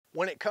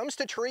When it comes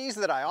to trees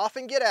that I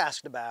often get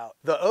asked about,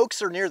 the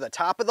oaks are near the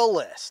top of the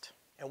list.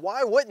 And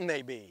why wouldn't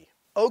they be?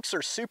 Oaks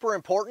are super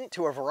important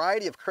to a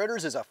variety of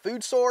critters as a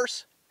food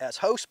source, as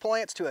host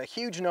plants to a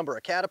huge number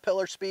of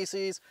caterpillar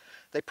species.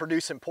 They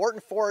produce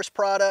important forest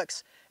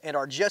products and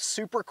are just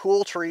super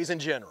cool trees in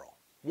general.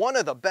 One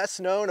of the best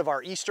known of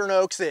our eastern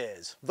oaks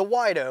is the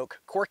white oak,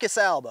 Quercus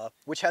alba,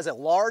 which has a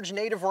large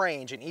native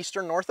range in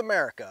eastern North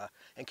America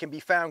and can be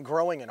found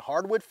growing in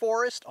hardwood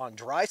forest on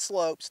dry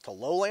slopes to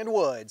lowland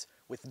woods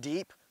with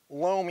deep,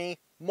 loamy,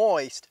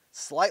 moist,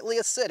 slightly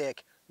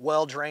acidic,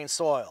 well-drained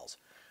soils.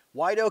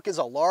 White oak is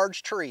a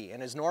large tree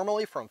and is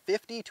normally from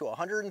 50 to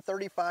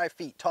 135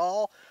 feet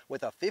tall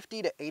with a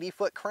 50 to 80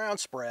 foot crown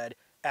spread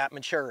at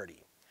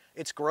maturity.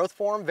 Its growth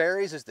form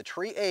varies as the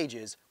tree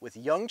ages, with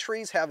young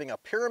trees having a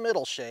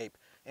pyramidal shape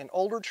and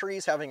older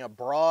trees having a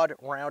broad,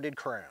 rounded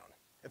crown.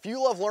 If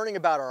you love learning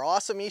about our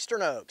awesome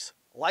eastern oaks,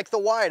 like the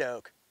white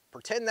oak,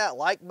 pretend that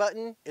like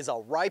button is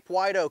a ripe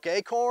white oak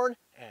acorn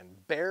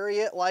and bury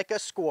it like a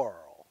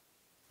squirrel.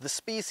 The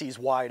species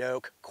white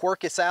oak,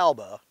 Quercus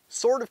alba,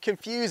 sort of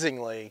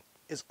confusingly,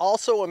 is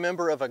also a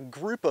member of a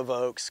group of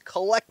oaks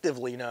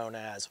collectively known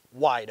as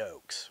white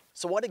oaks.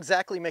 So what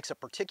exactly makes a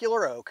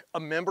particular oak a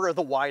member of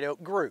the white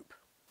oak group?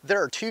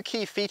 There are two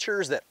key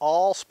features that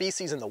all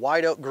species in the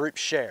white oak group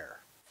share.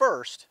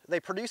 First, they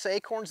produce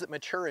acorns that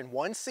mature in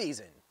one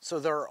season, so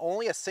there are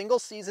only a single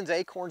season's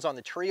acorns on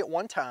the tree at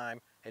one time,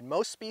 and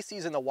most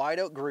species in the white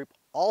oak group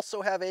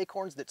also have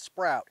acorns that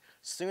sprout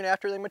soon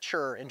after they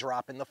mature and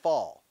drop in the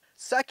fall.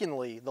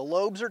 Secondly, the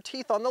lobes or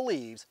teeth on the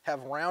leaves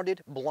have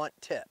rounded, blunt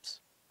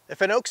tips. If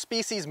an oak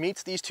species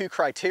meets these two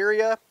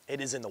criteria,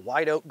 it is in the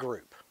white oak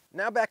group.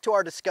 Now back to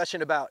our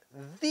discussion about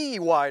the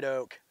white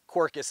oak,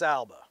 Quercus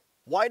alba.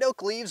 White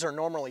oak leaves are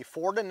normally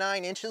 4 to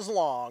 9 inches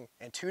long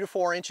and 2 to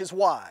 4 inches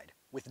wide,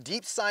 with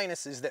deep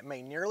sinuses that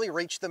may nearly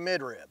reach the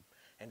midrib,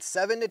 and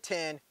 7 to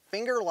 10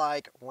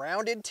 finger-like,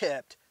 rounded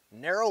tipped,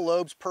 narrow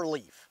lobes per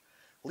leaf.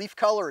 Leaf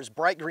color is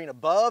bright green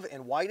above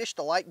and whitish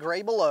to light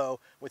gray below,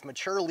 with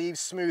mature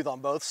leaves smooth on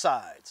both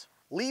sides.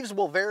 Leaves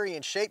will vary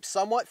in shape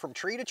somewhat from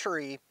tree to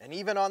tree, and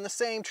even on the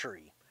same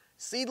tree.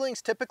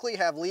 Seedlings typically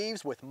have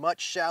leaves with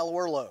much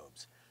shallower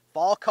lobes.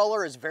 Fall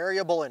color is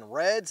variable in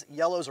reds,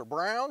 yellows, or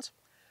browns.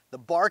 The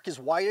bark is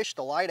whitish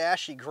to light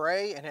ashy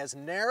gray and has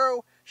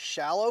narrow,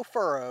 shallow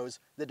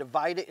furrows that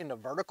divide it into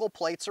vertical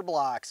plates or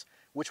blocks,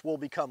 which will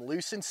become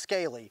loose and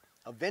scaly,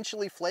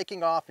 eventually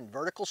flaking off in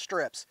vertical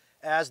strips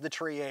as the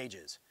tree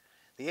ages.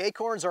 The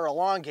acorns are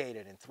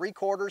elongated and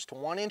 3/4 to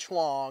 1 inch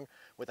long,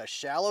 with a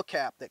shallow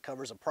cap that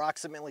covers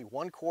approximately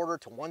 1/4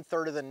 to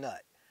 1/3 of the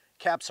nut.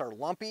 Caps are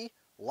lumpy,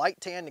 light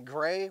tan to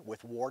gray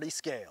with warty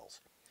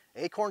scales.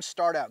 Acorns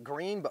start out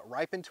green but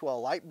ripen to a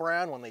light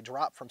brown when they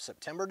drop from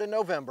September to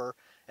November,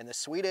 and the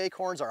sweet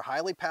acorns are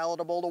highly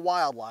palatable to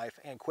wildlife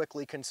and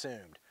quickly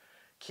consumed.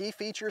 Key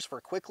features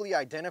for quickly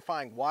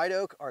identifying white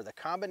oak are the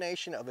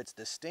combination of its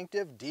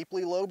distinctive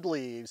deeply lobed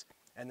leaves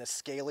and the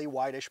scaly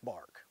whitish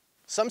bark.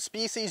 Some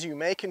species you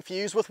may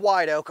confuse with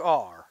white oak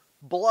are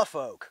Bluff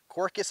Oak,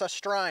 Quercus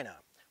astrina,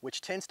 which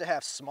tends to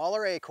have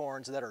smaller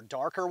acorns that are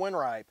darker when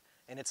ripe,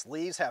 and its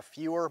leaves have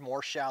fewer,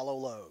 more shallow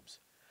lobes.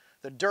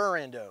 The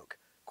Durand Oak,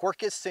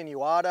 Quercus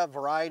sinuata,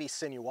 variety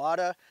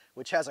sinuata,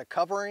 which has a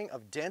covering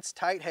of dense,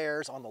 tight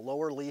hairs on the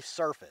lower leaf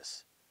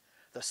surface.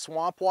 The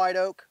Swamp White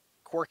Oak,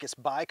 Quercus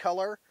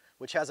bicolor,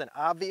 which has an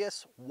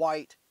obvious,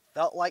 white,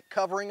 felt-like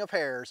covering of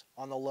hairs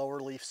on the lower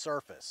leaf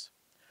surface.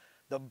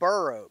 The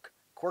Bur Oak,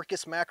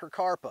 Quercus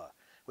macrocarpa,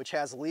 which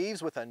has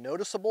leaves with a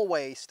noticeable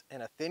waist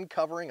and a thin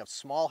covering of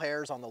small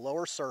hairs on the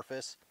lower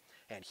surface,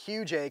 and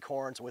huge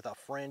acorns with a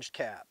fringed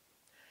cap.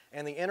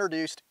 And the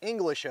introduced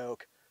English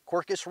oak,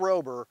 Quercus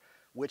robur,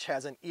 which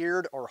has an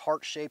eared or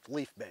heart-shaped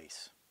leaf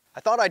base. I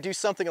thought I'd do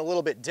something a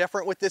little bit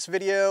different with this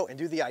video and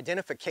do the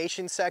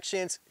identification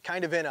sections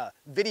kind of in a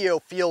video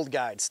field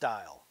guide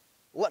style.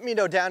 Let me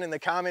know down in the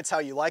comments how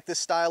you like this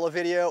style of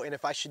video and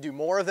if I should do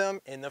more of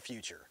them in the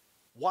future.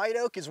 White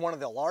oak is one of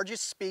the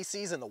largest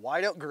species in the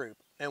white oak group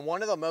and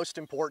one of the most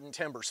important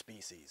timber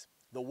species.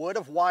 The wood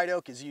of white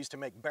oak is used to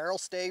make barrel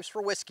staves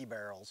for whiskey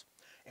barrels,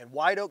 and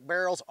white oak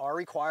barrels are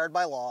required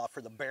by law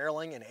for the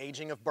barreling and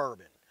aging of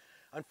bourbon.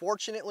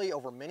 Unfortunately,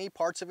 over many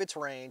parts of its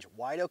range,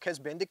 white oak has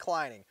been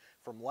declining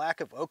from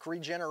lack of oak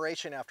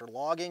regeneration after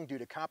logging due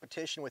to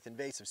competition with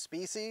invasive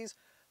species,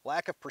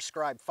 lack of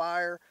prescribed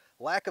fire,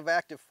 lack of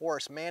active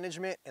forest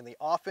management, and the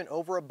often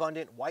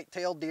overabundant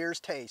white-tailed deer's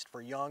taste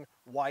for young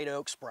white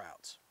oak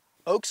sprouts.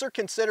 Oaks are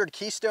considered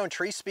keystone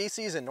tree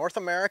species in North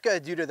America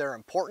due to their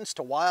importance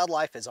to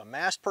wildlife as a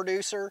mast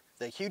producer,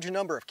 the huge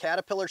number of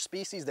caterpillar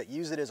species that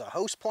use it as a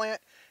host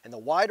plant, and the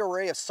wide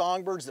array of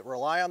songbirds that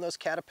rely on those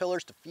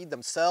caterpillars to feed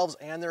themselves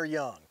and their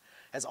young.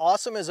 As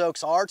awesome as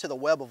oaks are to the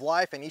web of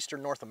life in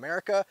eastern North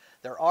America,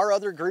 there are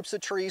other groups of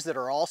trees that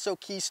are also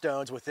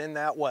keystones within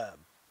that web.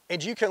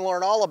 And you can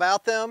learn all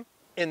about them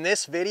in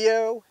this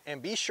video,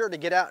 and be sure to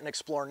get out and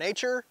explore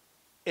nature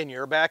in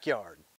your backyard.